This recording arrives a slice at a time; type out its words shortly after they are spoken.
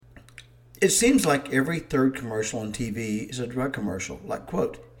It seems like every third commercial on TV is a drug commercial. Like,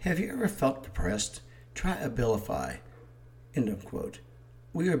 quote, have you ever felt depressed? Try Abilify, end of quote.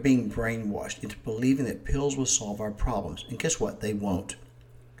 We are being brainwashed into believing that pills will solve our problems. And guess what? They won't.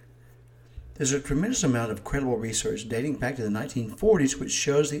 There's a tremendous amount of credible research dating back to the 1940s which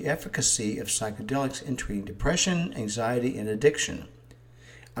shows the efficacy of psychedelics in treating depression, anxiety, and addiction.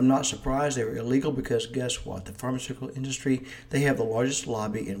 I'm not surprised they were illegal because guess what? The pharmaceutical industry, they have the largest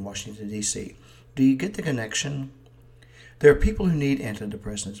lobby in Washington, D.C. Do you get the connection? There are people who need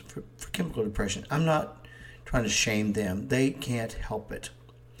antidepressants for chemical depression. I'm not trying to shame them. They can't help it.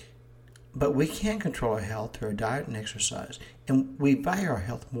 But we can control our health through our diet and exercise, and we value our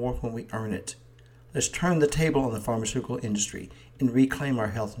health more when we earn it. Let's turn the table on the pharmaceutical industry and reclaim our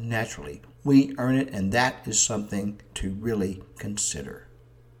health naturally. We earn it, and that is something to really consider.